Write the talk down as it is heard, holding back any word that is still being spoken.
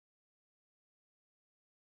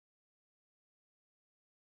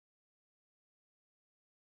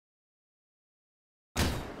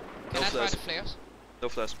flares, flares. No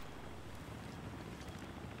flares.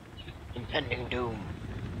 Impending doom.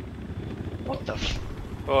 What the f...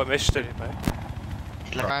 Oh, I missed it, mate.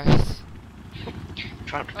 It's like Right.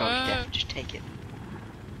 trying to dodge death, just take it.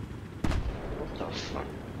 What the fuck?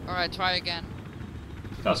 Alright, try again.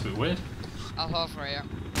 That's a bit weird. I'll hold for you.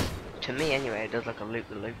 To me anyway, it does like a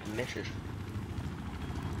loop-the-loop and misses.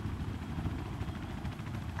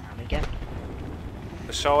 And again.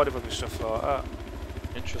 The side of them and stuff like that.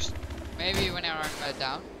 Interesting. Maybe when you're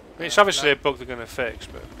down. I mean, it's obviously a bug they're going to fix,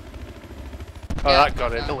 but... Oh, Yeah, that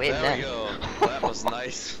got it. Oh, in There then. we go. That was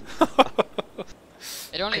nice.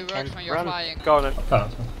 It only Quick, works Ken, when you're run. flying. Go on then. Oh,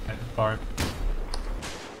 okay, fire.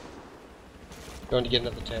 Going to get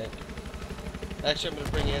another tank. Actually, I'm going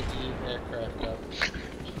to bring anti-aircraft up.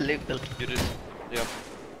 Loop-the-loop. You did. Yeah.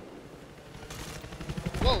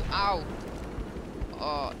 Whoa, ow.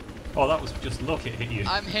 Oh, Oh, that was just luck it hit you.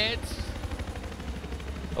 I'm hit.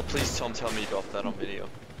 Oh, please, Tom, tell me you got that on video.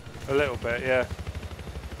 A little bit, yeah.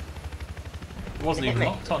 It wasn't even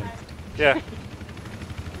locked on. Yeah.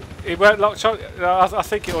 It weren't locked on. I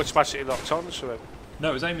think it automatically locked on to him.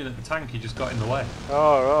 No, it was aiming at the tank, he just got in the way.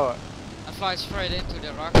 Oh, right. I fly straight into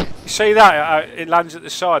the rocket. You see that? It lands at the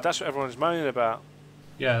side. That's what everyone's moaning about.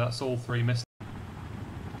 Yeah, that's all three missed.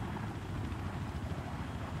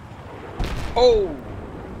 Oh!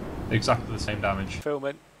 Exactly the same damage.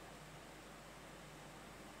 Filming.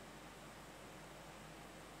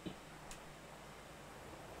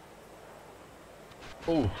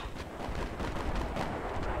 Oh!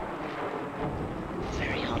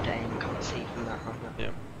 Very hard to aim, can't see from that one.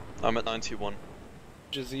 Yeah. I'm at 91.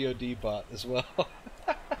 Just ZOD bot as well. Oh!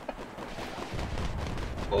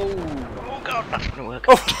 Oh god, that's gonna work.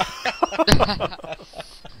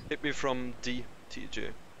 Hit me from D, TJ.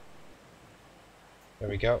 There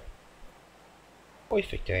we go.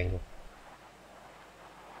 Perfect angle.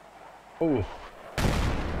 Oh!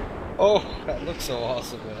 Oh, that looks so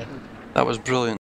awesome, man. That was brilliant.